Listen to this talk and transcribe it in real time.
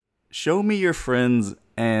Show me your friends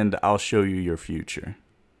and I'll show you your future.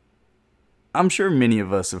 I'm sure many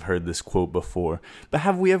of us have heard this quote before, but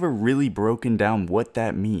have we ever really broken down what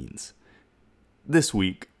that means? This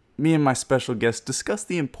week, me and my special guest discuss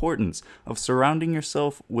the importance of surrounding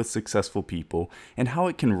yourself with successful people and how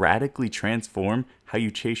it can radically transform how you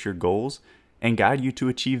chase your goals and guide you to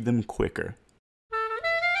achieve them quicker.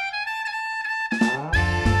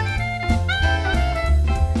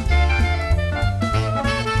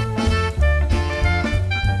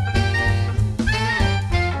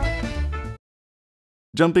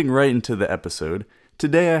 Jumping right into the episode,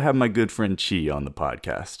 today I have my good friend Chi on the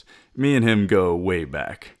podcast. Me and him go way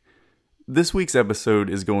back. This week's episode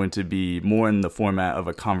is going to be more in the format of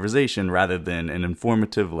a conversation rather than an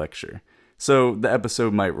informative lecture. So the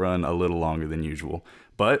episode might run a little longer than usual,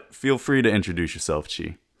 but feel free to introduce yourself,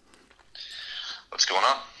 Chi. What's going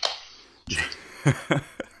on?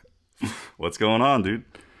 What's going on, dude?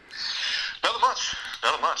 Nothing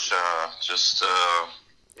much. Just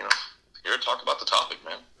here to talk about the topic,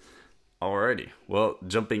 man. Alrighty. Well,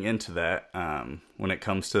 jumping into that, when it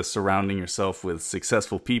comes to surrounding yourself with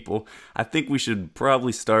successful people, I think we should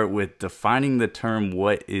probably start with defining the term,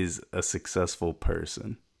 what is a successful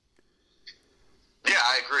person? Yeah,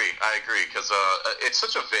 I agree, because it's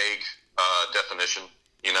such a vague definition,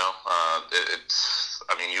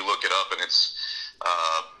 you look it up and it's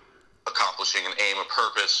accomplishing an aim, a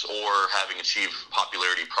purpose, or having achieved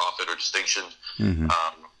popularity, profit, or distinction. Mm-hmm.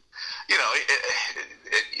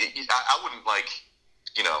 I wouldn't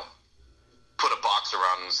put a box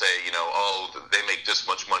around and say, they make this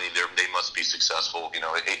much money, they must be successful.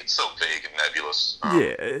 It's so vague and nebulous.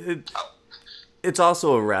 It's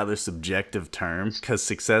also a rather subjective term because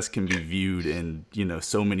success can be viewed in,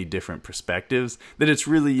 so many different perspectives that it's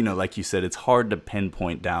really, like you said, it's hard to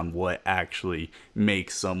pinpoint down what actually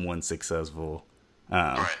makes someone successful,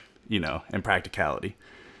 right. In practicality.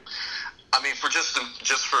 I mean, for just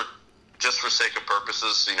for sake of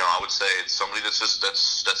purposes, I would say it's somebody that's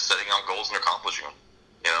setting out goals and accomplishing them.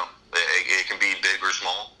 It can be big or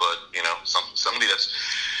small, but somebody that's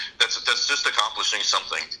just accomplishing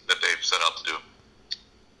something that they've set out to do.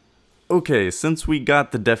 Okay, since we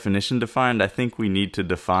got the definition defined, I think we need to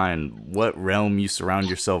define what realm you surround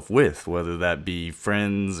yourself with, whether that be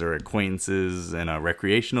friends or acquaintances in a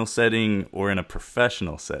recreational setting or in a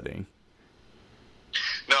professional setting.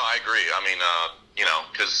 No, I agree. I mean,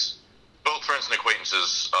 because both friends and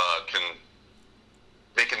acquaintances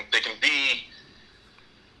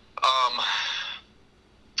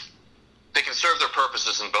can serve their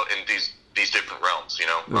purposes in these different realms.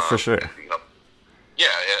 For sure. Yeah,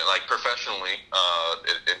 like professionally,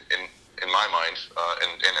 in my mind,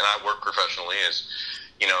 and I work professionally, is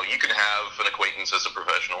you can have an acquaintance as a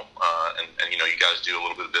professional, and you guys do a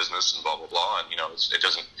little bit of business and blah blah blah, and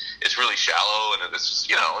it's really shallow, and it's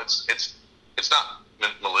it's not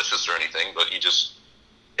malicious or anything, but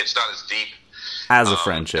it's not as deep as a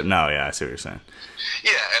friendship. No, yeah, I see what you're saying.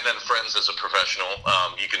 Yeah, and then friends as a professional,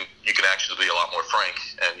 you can actually be a lot more frank,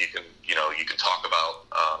 and you can talk about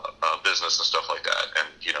business and stuff like that, and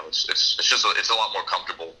it's a lot more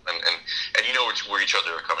comfortable, and you know where each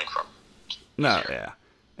other are coming from. No, yeah,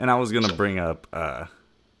 and I was gonna bring up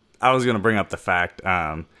the fact,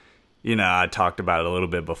 I talked about it a little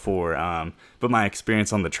bit before, but my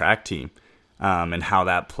experience on the track team, and how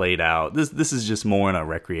that played out. This is just more in a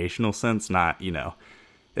recreational sense, not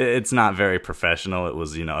it's not very professional. It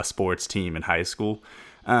was a sports team in high school,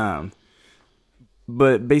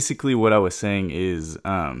 but basically what I was saying is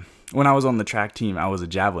when I was on the track team, I was a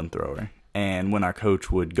javelin thrower. And when our coach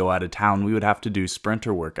would go out of town, we would have to do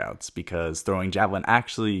sprinter workouts because throwing javelin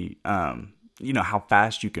actually, how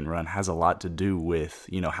fast you can run has a lot to do with,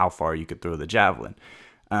 how far you could throw the javelin.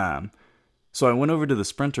 So I went over to the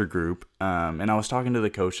sprinter group, and I was talking to the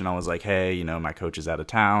coach, and I was like, hey, my coach is out of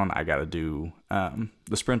town. I got to do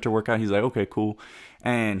the sprinter workout. He's like, okay, cool.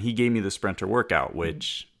 And he gave me the sprinter workout,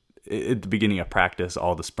 which at the beginning of practice,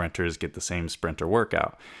 all the sprinters get the same sprinter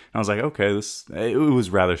workout. And I was like, okay, it was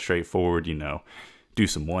rather straightforward, do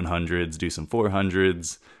some 100s, do some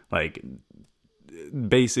 400s, like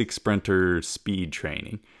basic sprinter speed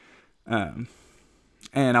training.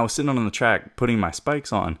 And I was sitting on the track putting my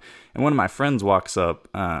spikes on, and one of my friends walks up.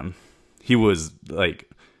 He was like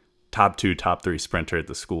top 2, top 3 sprinter at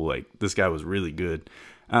the school. Like, this guy was really good.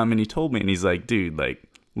 And he told me, and he's like, dude, like,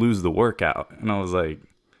 lose the workout. And I was like,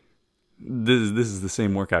 this is the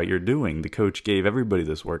same workout you're doing. The coach gave everybody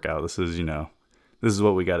this workout. This is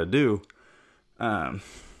what we got to do. And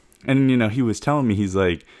he was telling me, he's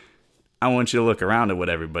like, I want you to look around at what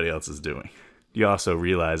everybody else is doing. You also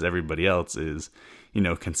realize everybody else is,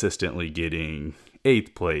 consistently getting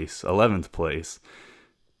 8th place, 11th place,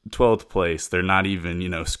 12th place. They're not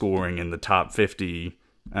even, scoring in the top 50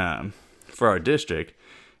 for our district.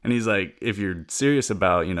 And he's like, if you're serious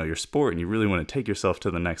about, your sport and you really want to take yourself to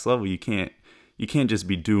the next level, you can't just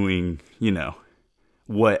be doing,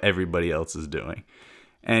 what everybody else is doing.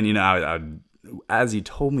 And, I as he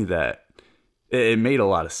told me that, it made a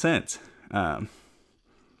lot of sense.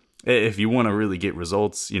 If you want to really get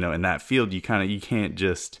results, in that field, you can't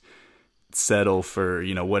just settle for,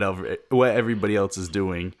 what everybody else is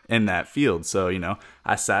doing in that field. So,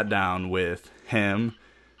 I sat down with him,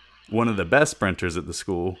 one of the best sprinters at the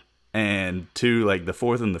school, and two, like the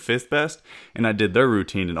 4th and the 5th best, and I did their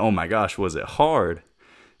routine, and oh my gosh, was it hard.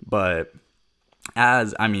 But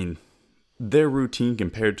their routine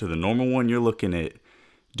compared to the normal one, you're looking at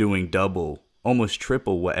doing double, almost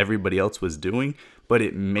triple what everybody else was doing, but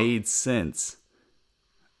it made sense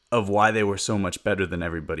of why they were so much better than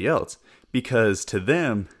everybody else. Because to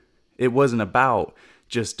them, it wasn't about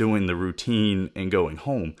just doing the routine and going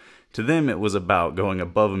home. To them, it was about going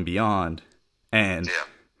above and beyond. And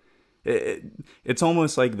it's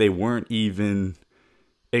almost like they weren't even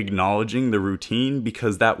acknowledging the routine,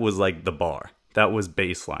 because that was like the bar. That was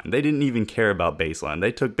baseline. They didn't even care about baseline.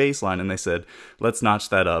 They took baseline and they said, let's notch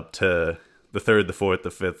that up to the 3rd, the 4th, the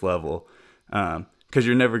 5th level. Because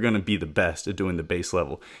you're never going to be the best at doing the base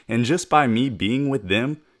level. And just by me being with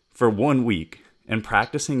them for 1 week and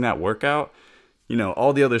practicing that workout,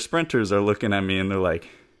 all the other sprinters are looking at me and they're like,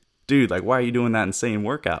 dude, like, why are you doing that insane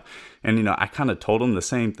workout? And, I kind of told them the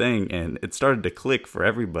same thing, and it started to click for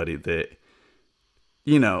everybody that,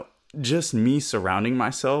 just me surrounding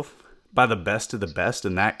myself by the best of the best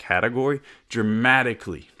in that category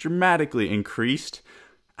dramatically increased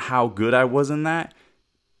how good I was in that.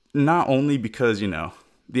 Not only because,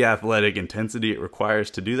 the athletic intensity it requires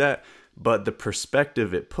to do that, but the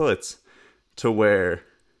perspective it puts to where,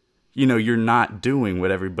 you're not doing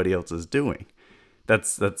what everybody else is doing.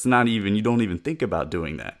 That's not even, you don't even think about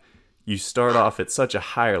doing that. You start off at such a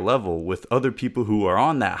higher level with other people who are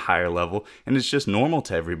on that higher level, and it's just normal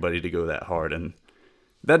to everybody to go that hard. And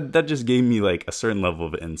that just gave me like a certain level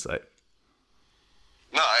of insight.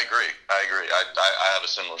 No, I agree. I have a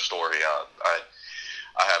similar story. I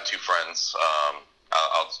have two friends.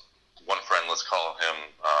 One friend, let's call him,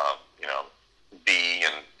 B,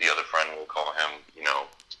 and the other friend, we'll call him,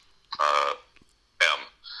 M.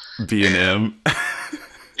 B and M.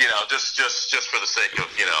 Just for the sake of,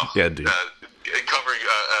 yeah, dude. Covering,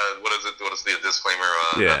 what is it? What is the disclaimer?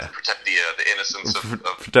 Yeah. To protect the innocence of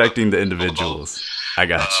protecting the individuals. I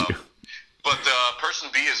got you. But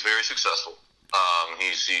person B is very successful.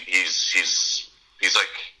 He's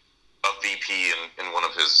like a VP in one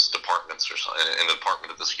of his departments or something, in the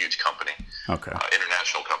department of this huge company. Okay.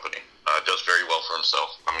 International company. Does very well for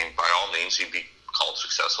himself. I mean, by all means, he'd be called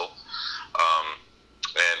successful.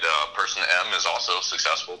 And person M is also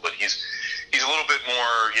successful, but he's a little bit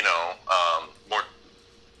more,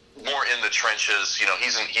 more in the trenches.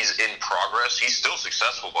 He's in progress. He's still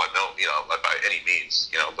successful, but by any means.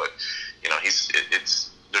 But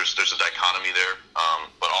there's a dichotomy there.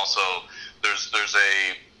 But also there's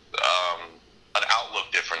an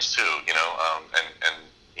outlook difference too. And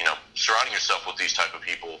surrounding yourself with these type of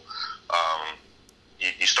people,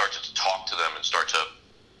 you start to talk to them and start to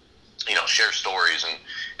share stories and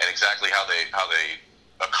exactly how they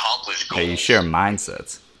accomplish goals. Yeah, you share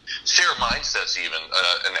mindsets. Even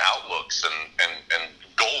and outlooks and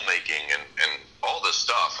goal making and all this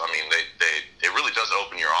stuff. I mean, it really does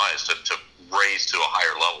open your eyes to raise to a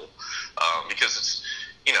higher level, because it's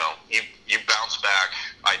you bounce back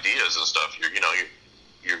ideas and stuff.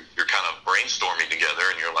 You're kind of brainstorming together,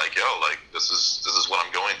 and you're like, this is what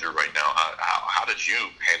I'm going through right now. How did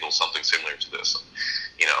you handle something similar to this?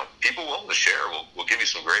 People willing to share will give you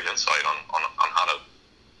some great insight on how to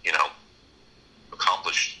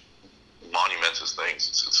accomplish monumentous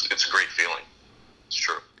things. It's a great feeling. It's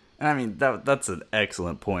true. And I mean, that's an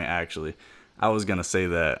excellent point, actually. I was going to say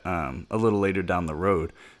that a little later down the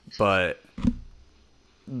road, but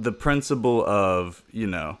the principle of,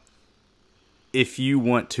 if you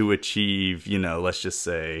want to achieve, let's just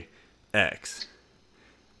say X,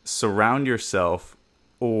 surround yourself,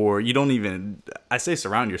 or you don't even, I say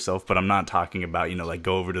surround yourself, but I'm not talking about, like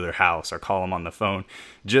go over to their house or call them on the phone,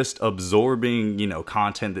 just absorbing,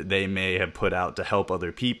 content that they may have put out to help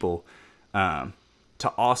other people, to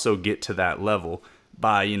also get to that level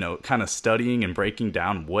by, kind of studying and breaking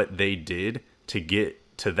down what they did to get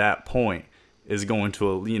to that point is going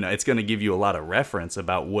to, it's going to give you a lot of reference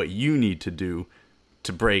about what you need to do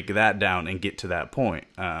to break that down and get to that point.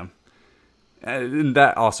 And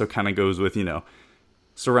that also kind of goes with,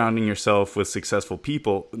 surrounding yourself with successful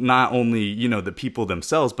people, not only, you know, the people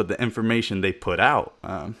themselves, but the information they put out.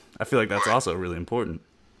 I feel like that's also really important.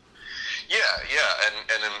 Yeah, yeah,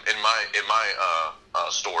 and in my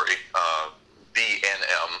story, B and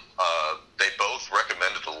M, they both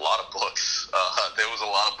recommended a lot of books. There was a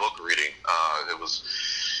lot of book reading. It was,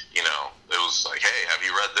 you know, it was like, hey, have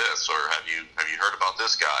you read this, or have you heard about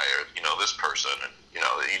this guy, or you know, this person, and you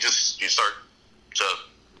know, you start to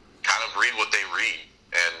kind of read what they read,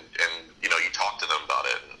 and you know, you talk to them about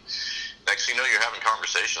it, and next thing you know, you're having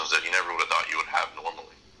conversations that you never would have thought you would have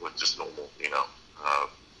normally with just normal, you know,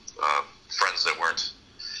 friends that weren't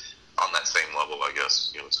on that same level, I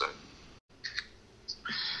guess you would say.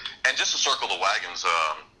 And just to circle the wagons,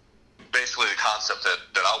 basically the concept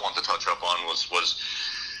that I wanted to touch up on was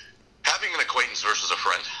having an acquaintance versus a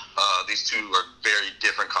friend. These two are very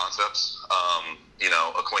different concepts. You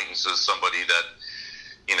know, acquaintance is somebody that,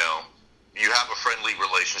 you know, you have a friendly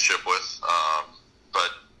relationship with,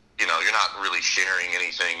 but, you know, you're not really sharing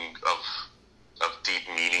anything of deep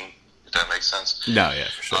meaning, if that makes sense. No, yeah,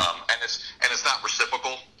 for sure. And it's not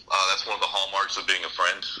reciprocal. That's one of the hallmarks of being a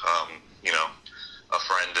friend. You know, a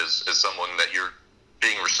friend is someone that you're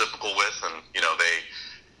being reciprocal with, and you know,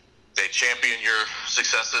 they champion your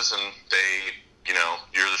successes, and they, you know,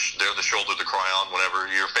 they're the shoulder to cry on whenever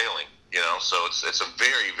you're failing. You know, so it's a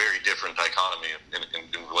very, very different dichotomy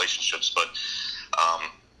in relationships. But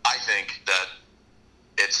I think that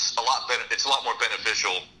it's a lot more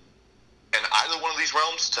beneficial in either one of these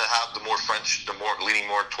realms to have the more leaning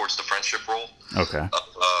more towards the friendship role. Okay.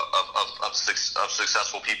 Of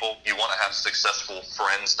successful people. You want to have successful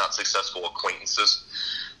friends, not successful acquaintances.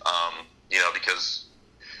 You know, because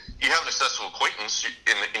you have a successful acquaintance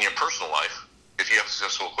in your personal life. If you have a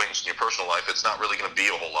successful acquaintance in your personal life, it's not really going to be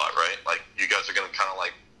a whole lot, right? Like, you guys are going to kind of like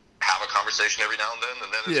have a conversation every now and then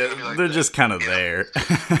it's going to be like, they're just kind of there.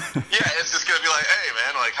 Yeah, it's just going to be like, hey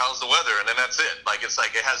man, like, how's the weather? And then that's it. Like, it's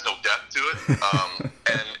like, it has no depth to it.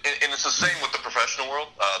 And it's the same with the professional world.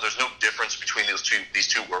 There's no difference between these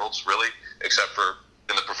two worlds, really, except for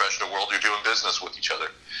in the professional world, you're doing business with each other.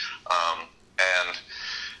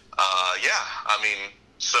 Yeah, I mean,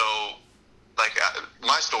 so, like,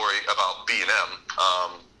 my story about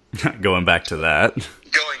B&M. Going back to that.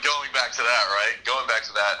 Going back to that, right? Going back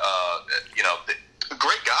to that, you know,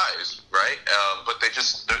 great guys, right? But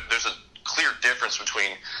there's a clear difference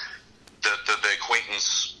between the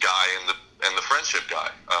acquaintance guy and the friendship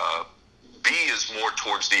guy. B is more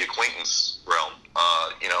towards the acquaintance realm.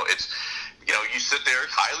 You know, it's, you know, you sit there,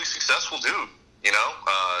 highly successful dude. You know,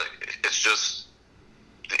 it's just,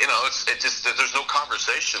 you know, it's just, there's no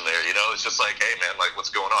conversation there. You know, it's just like, hey man, like, what's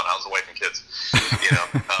going on? How's the wife and kids? You know,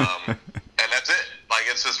 and that's it. Like,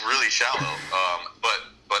 it's just really shallow.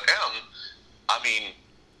 But M, I mean,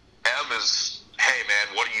 M is, hey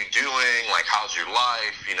man, what are you doing? Like, how's your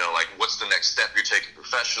life? You know, like, what's the next step you're taking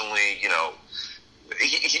professionally? You know,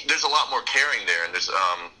 there's a lot more caring there, and there's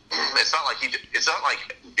it's not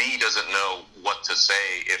like B doesn't know what to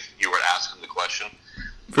say if you were to ask him the question.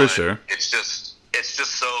 For sure. It's just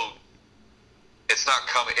so. It's not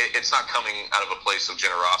coming out of a place of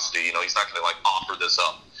generosity. You know, he's not going to like offer this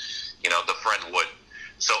up. You know, the friend would.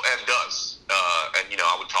 So M does, and you know,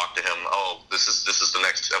 I would talk to him. Oh, this is the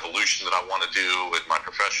next evolution that I want to do in my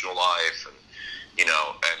professional life, and you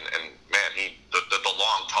know, and man, the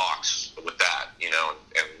long talks with that, you know,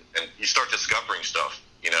 and you start discovering stuff,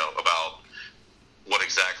 you know, about what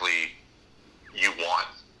exactly you want,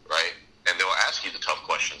 right? And they'll ask you the tough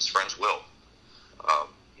questions. Friends will,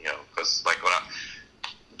 you know, because like when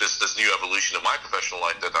this new evolution of my professional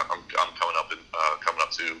life that I'm coming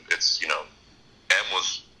up to, it's, you know, M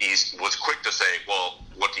was quick to say, well,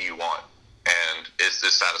 what do you want? And is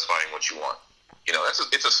this satisfying what you want? You know,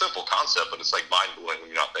 it's a simple concept, but it's like mind-blowing when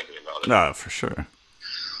you're not thinking about it. No, for sure.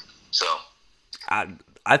 So,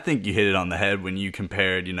 I think you hit it on the head when you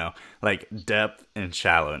compared, you know, like depth and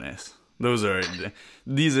shallowness.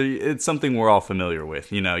 It's something we're all familiar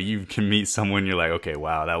with. You know, you can meet someone, you're like, okay,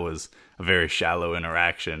 wow, that was a very shallow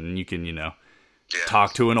interaction. And you can, you know,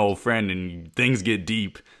 talk to an old friend and things get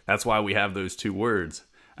deep. That's why we have those two words.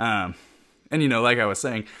 And, you know, like I was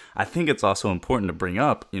saying, I think it's also important to bring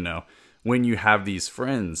up, you know, when you have these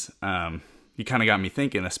friends, you kind of got me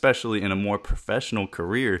thinking, especially in a more professional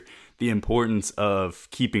career, the importance of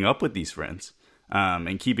keeping up with these friends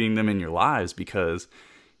and keeping them in your lives, because,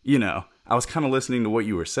 you know, I was kind of listening to what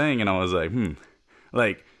you were saying and I was like,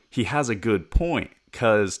 like, he has a good point,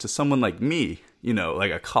 because to someone like me, you know,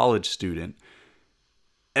 like a college student,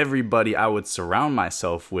 everybody I would surround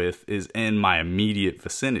myself with is in my immediate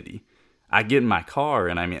vicinity. I get in my car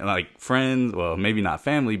and I mean, like, friends, well, maybe not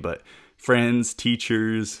family, but friends,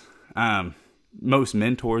 teachers, most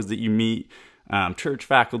mentors that you meet, church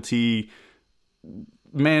faculty,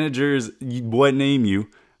 managers, what name you,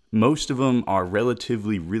 most of them are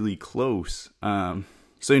relatively really close.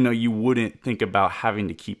 So, you wouldn't think about having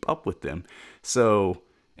to keep up with them. So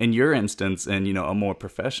in your instance, and, a more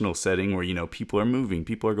professional setting where, people are moving,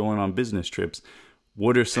 people are going on business trips,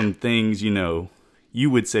 what are some things, you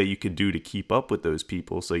would say you could do to keep up with those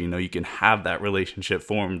people so, you can have that relationship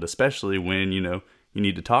formed, especially when, you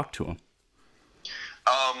need to talk to them?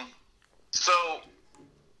 So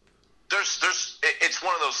it's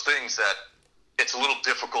one of those things that it's a little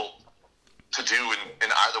difficult to do in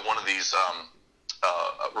either one of these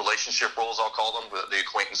relationship roles, I'll call them, the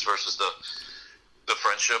acquaintance versus the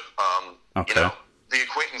friendship. Okay. The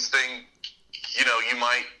acquaintance thing, you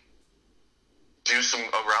might do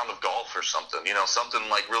a round of golf or something, something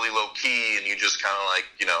like really low key, and you just kind of like,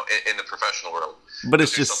 in the professional world. But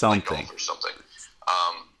it's just something. Like golf or something.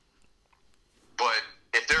 But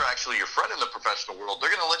if they're actually your friend in the professional world, they're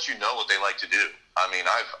going to let you know what they like to do. I mean,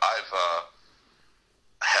 I've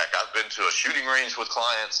been to a shooting range with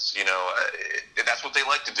clients, that's what they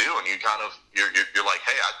like to do. And you kind of, you're like,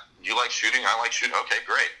 hey, you like shooting? I like shooting. Okay,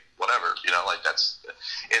 great. Whatever.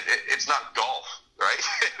 It's not golf, right?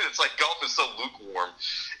 It's like golf is so lukewarm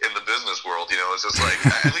in the business world, it's just like,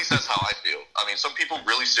 at least that's how I feel. I mean, some people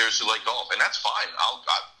really seriously like golf, and that's fine.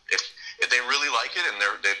 If they really like it and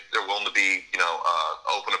they're willing to be,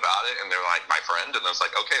 open about it, and they're like my friend, and it's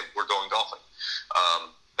like, okay, we're going golfing.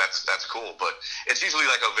 That's cool, but it's usually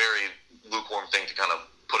like a very lukewarm thing to kind of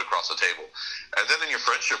put across the table. And then in your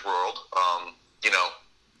friendship world,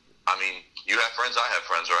 I mean, you have friends, I have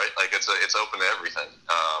friends, right? Like it's open to everything.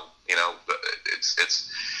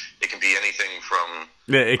 It can be anything from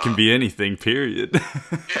it can be anything. Period.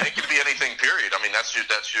 Yeah, it can be anything. Period. I mean, that's your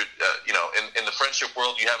in the friendship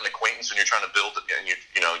world, you have an acquaintance and you're trying to build it, and you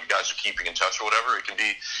guys are keeping in touch or whatever. It can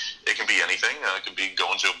be anything. It can be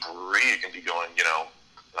going to a brewery. It can be going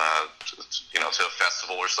to a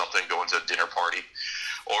festival or something, going to a dinner party,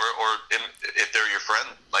 or if they're your friend,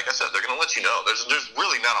 like I said, they're going to let you know. There's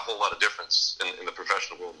really not a whole lot of difference in the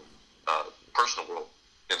professional world, personal world,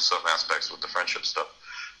 in some aspects with the friendship stuff.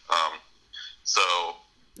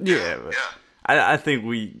 Yeah. I think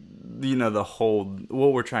the whole,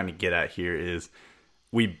 what we're trying to get at here is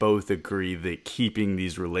we both agree that keeping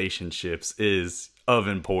these relationships is of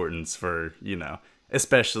importance for,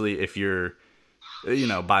 especially if you're,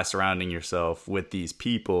 by surrounding yourself with these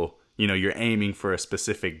people, you're aiming for a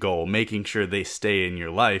specific goal. Making sure they stay in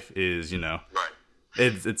your life is, right.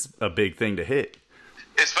 It's a big thing to hit.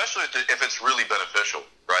 Especially if it's really beneficial,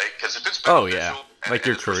 right? Because if it's beneficial, like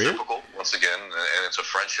your career, once again, and it's a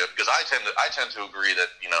friendship. Because I tend to agree that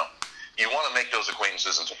you want to make those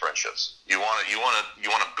acquaintances into friendships. You want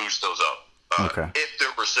to boost those up. If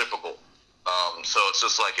they're reciprocal. So it's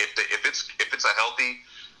just like if it's a healthy,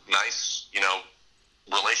 nice,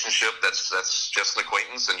 relationship that's just an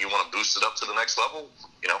acquaintance, and you want to boost it up to the next level,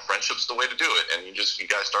 friendship's the way to do it. And you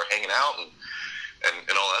guys start hanging out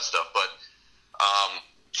and all that stuff. But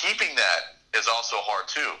keeping that is also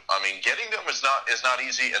hard too. I mean, getting them is not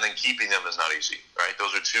easy, and then keeping them is not easy, right?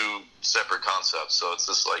 Those are two separate concepts. So it's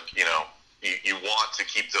just like, you want to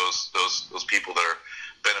keep those people that are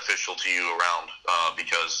beneficial to you around,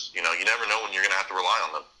 because you never know when you're going to have to rely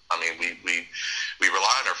on them. I mean, we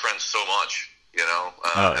rely on our friends so much, and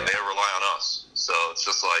they rely on us. So it's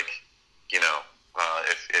just like,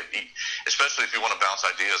 especially if you want to bounce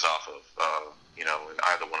ideas off of, in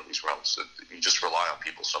either one of these realms, you just rely on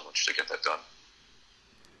people so much to get that done.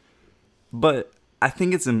 But I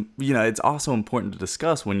think it's also important to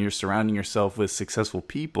discuss when you're surrounding yourself with successful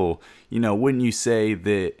people. Wouldn't you say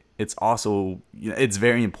that it's also, it's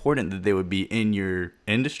very important that they would be in your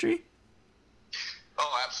industry?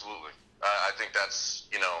 Oh, absolutely. I think that's,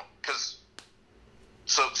 because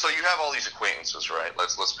so you have all these acquaintances, right?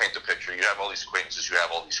 Let's paint the picture. You have all these acquaintances. You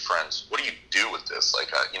have all these friends. What do you do with this? Like,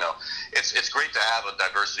 it's great to have a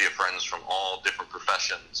diversity of friends from all different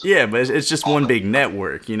professions. Yeah, but it's just one big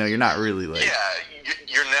network. You're not really like. Yeah,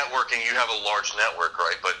 you're networking. You have a large network,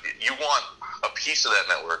 right? But you want a piece of that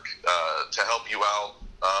network to help you out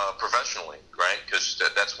professionally, right? Because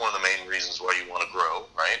that's one of the main reasons why you want to grow,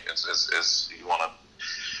 right? Is you want to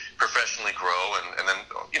professionally grow, and then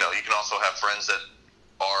you can also have friends that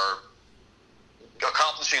are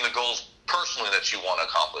accomplishing the goals personally that you want to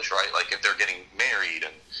accomplish, right? Like if they're getting married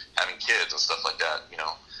and having kids and stuff like that,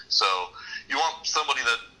 So you want somebody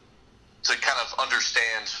to kind of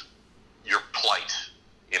understand your plight,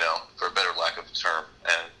 for a better lack of a term,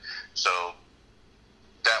 and so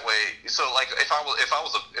that way, so like if I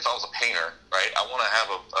was a painter, right? I want to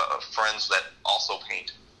have friends that also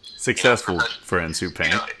paint. Successful friends who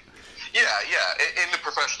paint. In the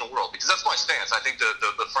professional world, because that's my stance. I think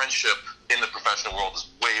the friendship in the professional world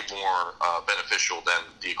is way more beneficial than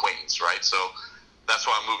the acquaintance, right? So that's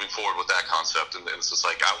why I'm moving forward with that concept. And it's just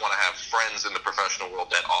like I want to have friends in the professional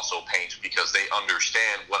world that also paint because they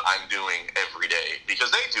understand what I'm doing every day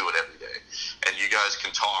because they do it every day, and you guys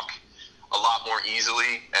can talk a lot more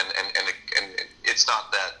easily, and it's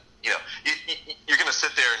not that. You're going to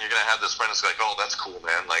sit there and you're going to have this friend that's like, oh, that's cool,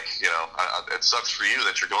 man. Like, it sucks for you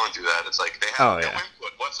that you're going through that. It's like they have no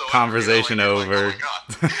input whatsoever. Conversation over. Like,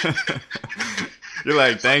 oh my God. You're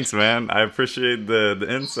like, thanks, man. I appreciate the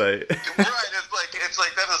insight. Right. It's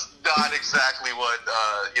like that is not exactly what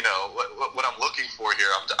what I'm looking for here.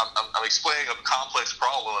 I'm explaining a complex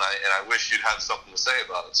problem, and I wish you'd have something to say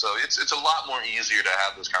about it. So it's a lot more easier to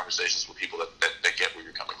have those conversations with people that get where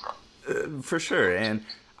you're coming from. For sure, and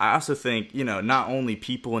I also think, not only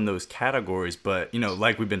people in those categories, but,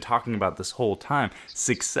 like we've been talking about this whole time,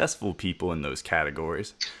 successful people in those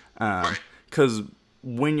categories. Because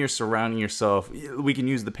when you're surrounding yourself, we can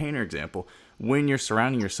use the painter example. When you're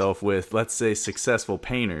surrounding yourself with, let's say, successful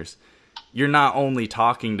painters, you're not only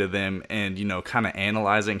talking to them and, kind of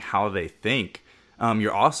analyzing how they think,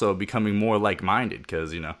 you're also becoming more like-minded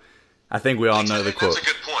because, I think we all know the quote. That's a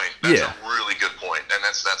good point. That's a really good point. And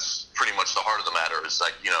that's pretty much the heart of the matter. Is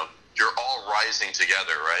like, you're all rising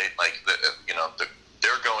together, right? Like,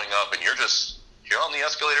 they're going up and you're on the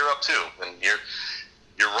escalator up too. And you're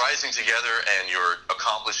rising together and you're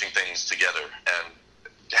accomplishing things together. And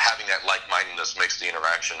having that like-mindedness makes the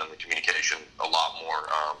interaction and the communication a lot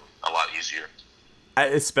easier.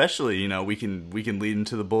 Especially, we can lead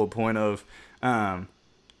into the bullet point of,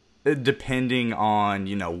 depending on,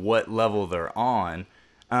 what level they're on,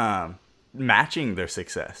 matching their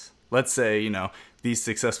success. Let's say, these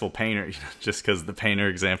successful painters, just because the painter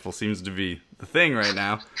example seems to be the thing right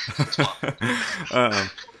now.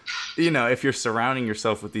 If you're surrounding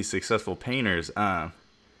yourself with these successful painters,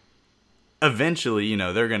 eventually,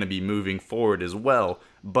 they're going to be moving forward as well.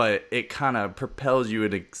 But it kind of propels you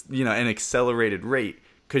at, an accelerated rate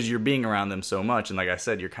because you're being around them so much. And like I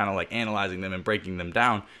said, you're kind of like analyzing them and breaking them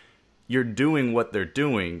down. You're doing what they're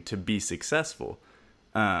doing to be successful.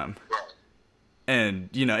 And,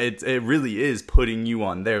 it really is putting you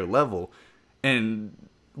on their level. And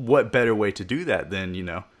what better way to do that than,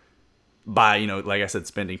 by, like I said,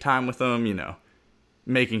 spending time with them,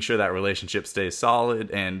 making sure that relationship stays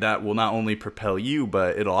solid. And that will not only propel you,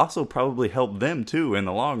 but it'll also probably help them, too, in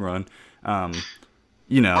the long run. Right,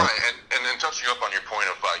 and then touching up on your point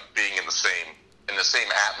of like being in the same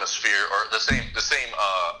atmosphere or the same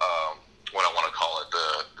what I want to call it,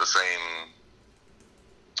 the same.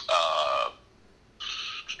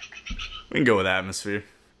 We can go with atmosphere.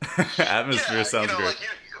 Atmosphere sounds great.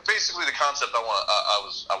 Basically, the concept I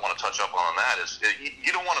want to touch up on that is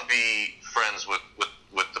you don't want to be friends with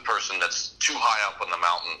the person that's too high up on the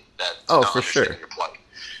mountain that's not understanding your plight.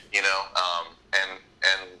 And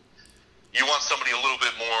you want somebody a little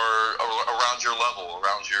bit more around your level,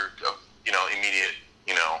 around your immediate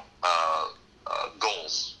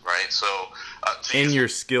goals, right? So in your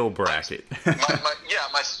skill bracket.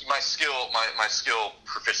 my skill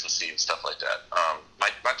proficiency and stuff like that.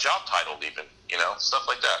 My job title even, stuff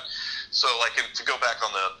like that. So like to go back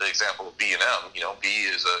on the example of B&M, B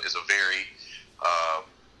is a very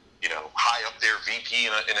high up there VP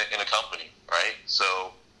in a company, right?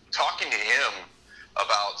 So talking to him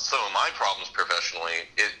about some of my problems professionally,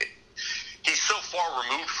 he's so far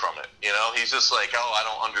removed from it, he's just like, oh, I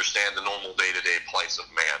don't understand the normal day-to-day plights of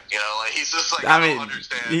man, he's just like, I don't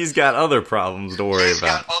understand. He's got other problems to worry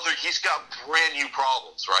about. He's got brand new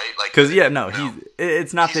problems, right? Like, because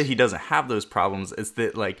it's not that he doesn't have those problems, it's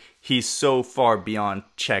that like he's so far beyond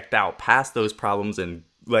checked out past those problems and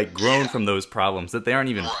like grown from those problems that they aren't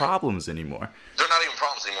even problems anymore. They're not even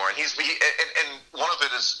problems anymore, and and one of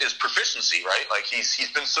it is proficiency, right? Like he's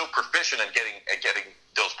been so proficient at getting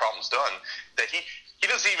those problems done that he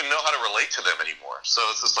doesn't even know how to relate to them anymore. So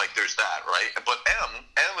it's just like there's that, right? But M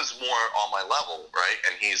is more on my level, right?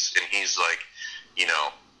 And he's like,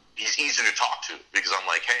 he's easy to talk to because I'm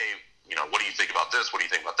like, hey, what do you think about this? What do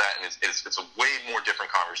you think about that? And it's a way more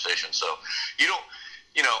different conversation. So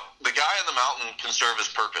the guy on the mountain can serve his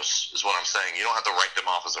purpose, is what I'm saying. You don't have to write them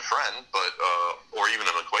off as a friend, but or even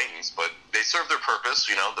an acquaintance, but they serve their purpose.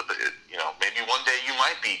 Maybe one day you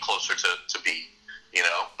might be closer to B,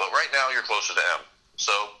 but right now you're closer to M.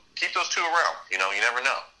 So keep those two around. You never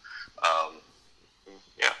know.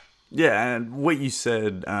 Yeah, and what you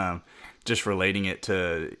said, just relating it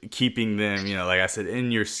to keeping them, like I said,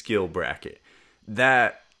 in your skill bracket.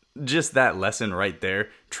 That lesson right there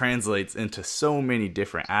translates into so many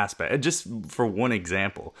different aspects. Just for one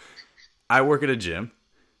example, I work at a gym,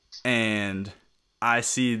 and I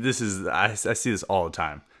see I see this all the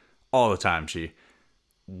time, Chi.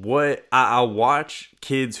 I'll watch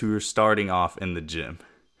kids who are starting off in the gym.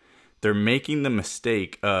 They're making the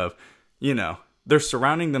mistake of, they're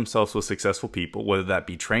surrounding themselves with successful people, whether that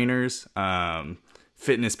be trainers,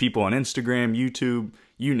 fitness people on Instagram, YouTube,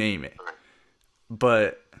 you name it.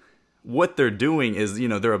 But what they're doing is,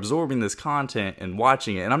 they're absorbing this content and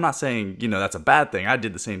watching it. And I'm not saying, that's a bad thing. I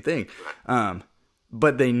did the same thing.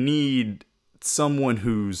 But they need someone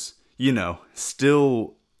who's,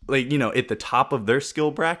 still at the top of their skill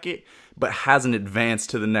bracket, but hasn't advanced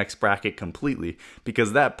to the next bracket completely,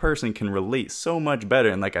 because that person can relate so much better.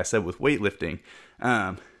 And like I said, with weightlifting,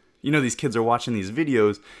 these kids are watching these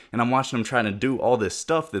videos, and I'm watching them trying to do all this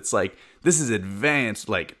stuff that's like, this is advanced,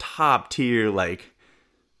 like top tier, like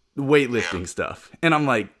weightlifting stuff. And I'm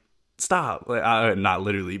like, stop. Not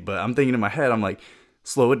literally, but I'm thinking in my head, I'm like,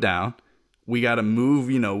 slow it down. We got to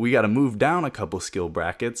move down a couple skill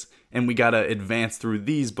brackets, and we got to advance through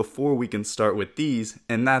these before we can start with these.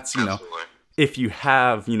 And that's, if you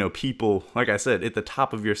have, people, like I said, at the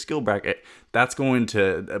top of your skill bracket, that's going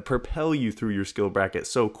to propel you through your skill bracket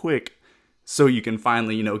so quick, so you can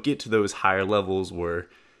finally, get to those higher levels where,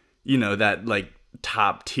 that like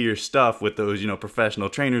top tier stuff with those, professional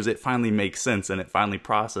trainers, it finally makes sense, and it finally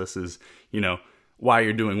processes, why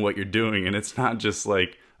you're doing what you're doing. And it's not just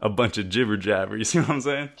like a bunch of jibber jabber. You see what I'm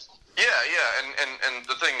saying? Yeah. And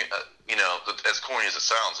the thing, as corny as it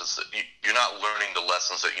sounds, is that you're not learning the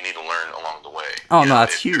lessons that you need to learn along the way. Oh, no,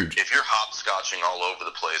 that's huge. If you're hopscotching all over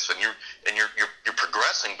the place, and you're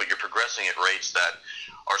progressing, but you're progressing at rates that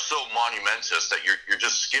are so monumentous that you're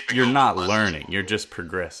just skipping. You're not learning. You're just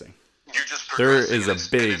progressing. You're just progressing. There is a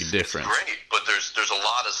big difference. It's great, but there's a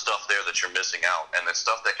lot of stuff there that you're missing out, and it's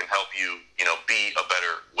stuff that can help you, be a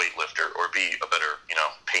better weightlifter, or be a better,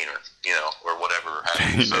 painter, or whatever.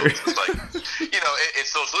 So it's like,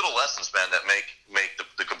 it's those little lessons, man, that make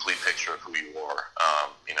the complete picture of who you are,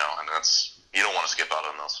 and that's, you don't want to skip out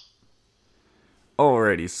on those.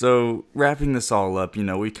 Alrighty, so wrapping this all up,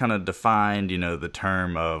 we kind of defined, the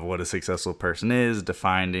term of what a successful person is,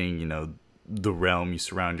 defining, the realm you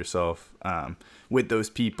surround yourself with, those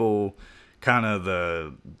people, kind of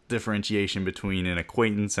the differentiation between an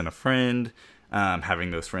acquaintance and a friend,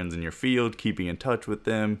 having those friends in your field, keeping in touch with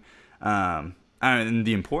them, and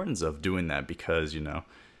the importance of doing that, because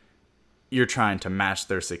you're trying to match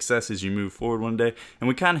their success as you move forward one day. And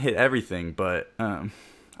we kind of hit everything, but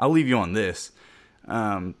I'll leave you on this.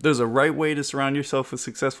 There's a right way to surround yourself with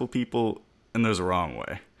successful people, and there's a wrong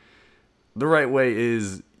way. The right way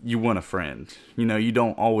is, you want a friend. You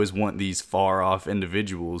don't always want these far off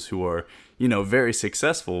individuals who are, very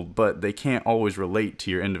successful, but they can't always relate to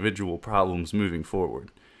your individual problems moving forward.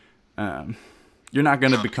 You're not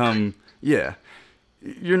going to become,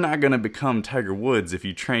 you're not going to become Tiger Woods if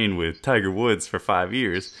you train with Tiger Woods for 5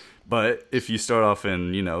 years. But if you start off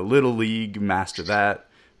in, little league, master that,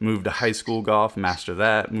 move to high school golf, master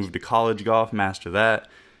that, move to college golf, master that,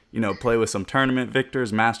 play with some tournament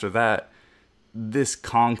victors, master that. This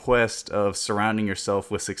conquest of surrounding yourself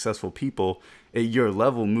with successful people at your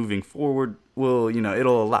level moving forward will,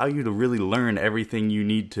 it'll allow you to really learn everything you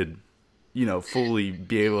need to, fully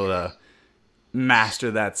be able to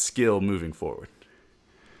master that skill moving forward.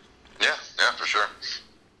 Yeah, for sure.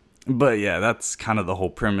 But yeah, that's kind of the whole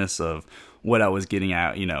premise of what I was getting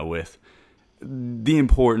at, with the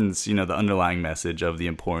importance, the underlying message of the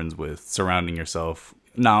importance with surrounding yourself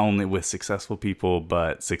not only with successful people,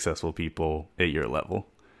 but successful people at your level.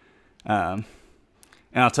 And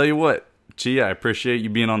I'll tell you what, Chi, I appreciate you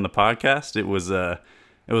being on the podcast. It was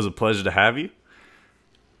a pleasure to have you.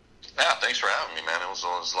 Yeah, thanks for having me, man. It was a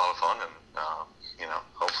lot of fun, and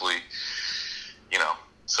hopefully,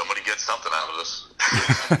 somebody gets something out of this.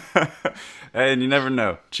 And you never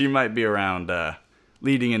know, Chi might be around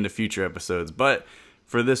leading into future episodes. But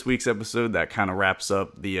for this week's episode, that kind of wraps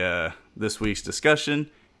up the this week's discussion,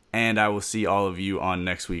 and I will see all of you on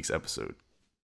next week's episode.